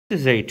This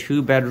is a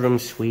 2-bedroom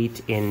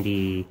suite in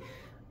the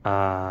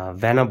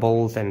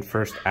Venables and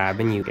First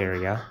Avenue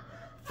area.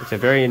 It's a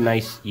very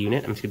nice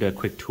unit. I'm just gonna do a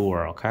quick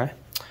tour, okay?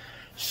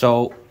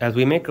 So as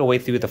we make our way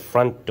through the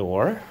front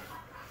door,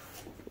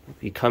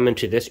 we come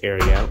into this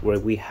area where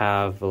we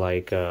have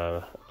like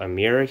a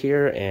mirror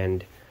here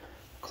and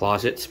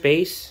closet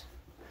space.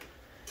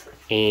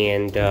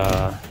 And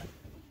yeah,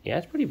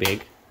 it's pretty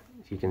big,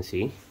 as you can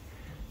see.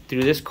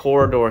 Through this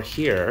corridor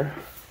here,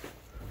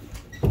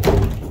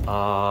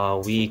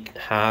 we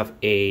have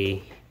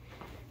a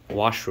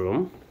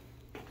washroom.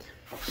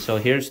 So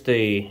here's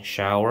the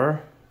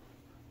shower,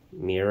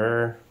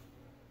 mirror,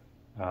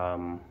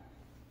 got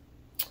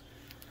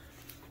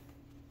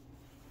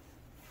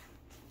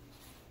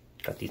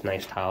these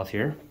nice tiles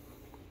here.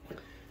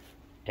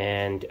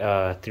 And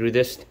through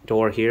this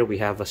door here, we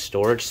have a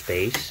storage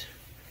space.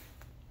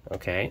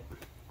 Okay.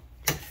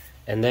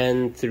 And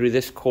then through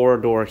this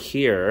corridor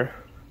here,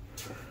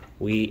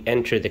 we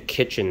enter the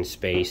kitchen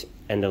space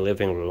and the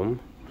living room.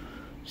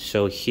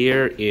 So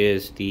here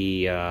is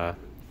the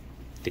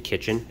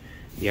kitchen.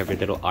 You have your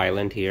little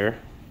island here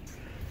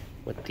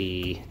with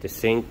the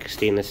sink,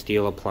 stainless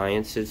steel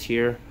appliances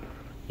here.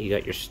 You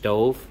got your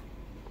stove,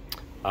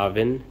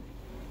 oven,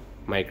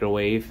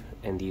 microwave,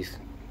 and these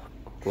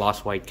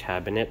gloss white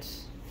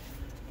cabinets.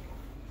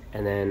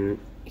 And then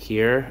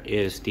here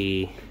is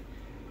the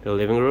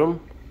living room.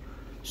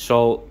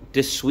 So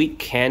this suite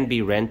can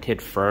be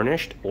rented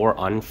furnished or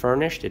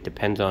unfurnished. It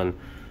depends on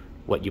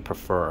what you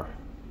prefer.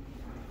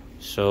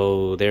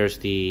 So there's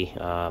the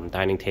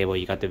dining table.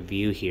 You got the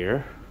view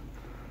here.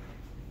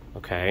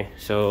 Okay,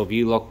 so if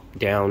you look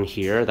down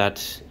here,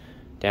 that's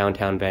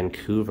downtown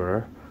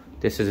Vancouver.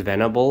 This is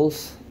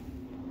Venables,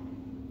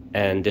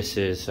 and this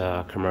is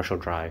Commercial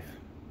Drive.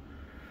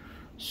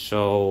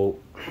 So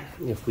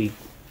if we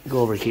go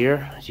over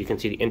here, as you can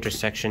see the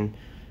intersection,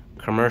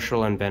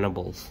 Commercial and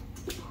Venables.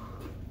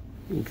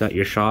 You got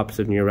your shops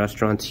and your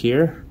restaurants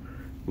here.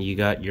 You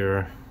got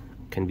your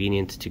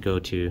convenience to go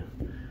to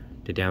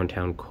the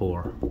downtown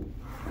core.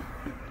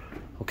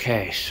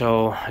 Okay,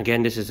 so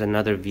again, this is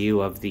another view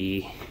of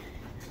the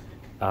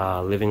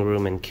living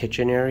room and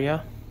kitchen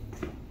area.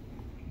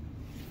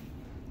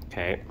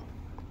 Okay,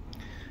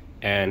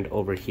 and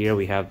over here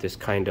we have this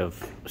kind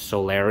of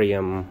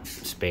solarium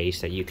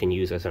space that you can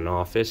use as an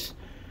office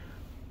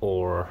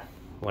or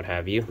what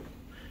have you.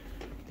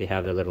 They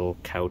have a little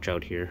couch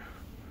out here.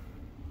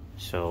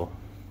 So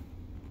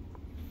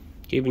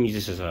you can even use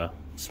this as a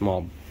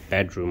small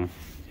bedroom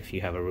if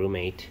you have a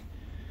roommate.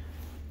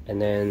 And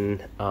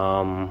then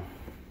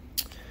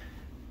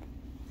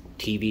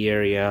TV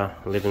area,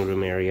 living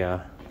room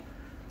area.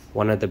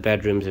 One of the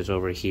bedrooms is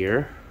over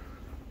here.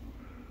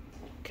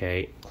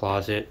 Okay,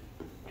 closet,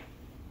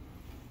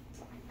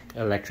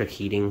 electric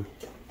heating.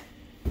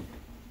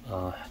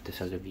 This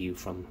has a view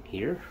from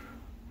here.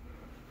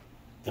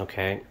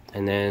 Okay,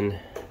 and then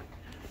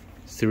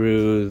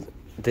through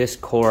this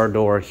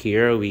corridor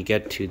here, we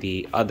get to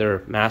the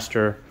other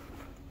master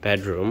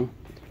bedroom,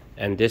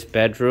 and this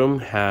bedroom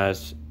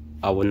has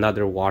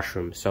another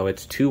washroom. So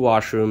it's 2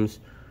 washrooms,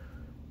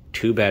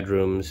 2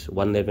 bedrooms,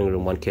 1 living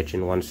room, 1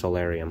 kitchen, 1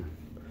 solarium.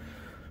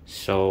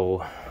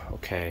 So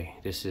okay,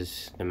 this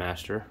is the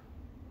master.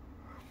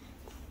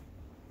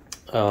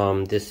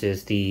 This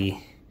is the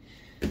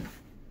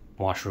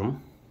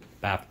washroom,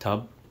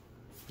 bathtub,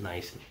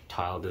 nice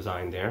tile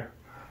design there,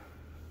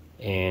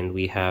 and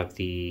we have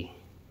the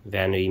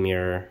vanity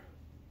mirror,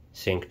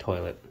 sink,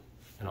 toilet,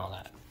 and all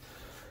that.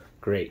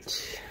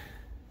 Great.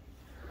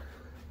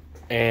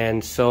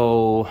 And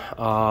so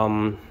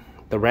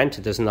the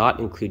rent does not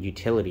include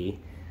utility,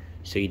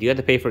 so you do have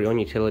to pay for your own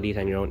utilities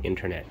and your own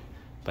internet,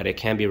 but it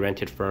can be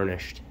rented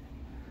furnished.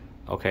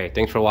 Okay,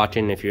 thanks for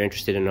watching. If you're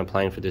interested in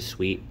applying for this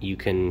suite, you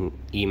can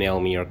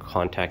email me or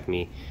contact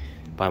me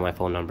by my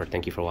phone number.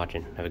 Thank you for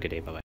watching. Have a good day. Bye-bye.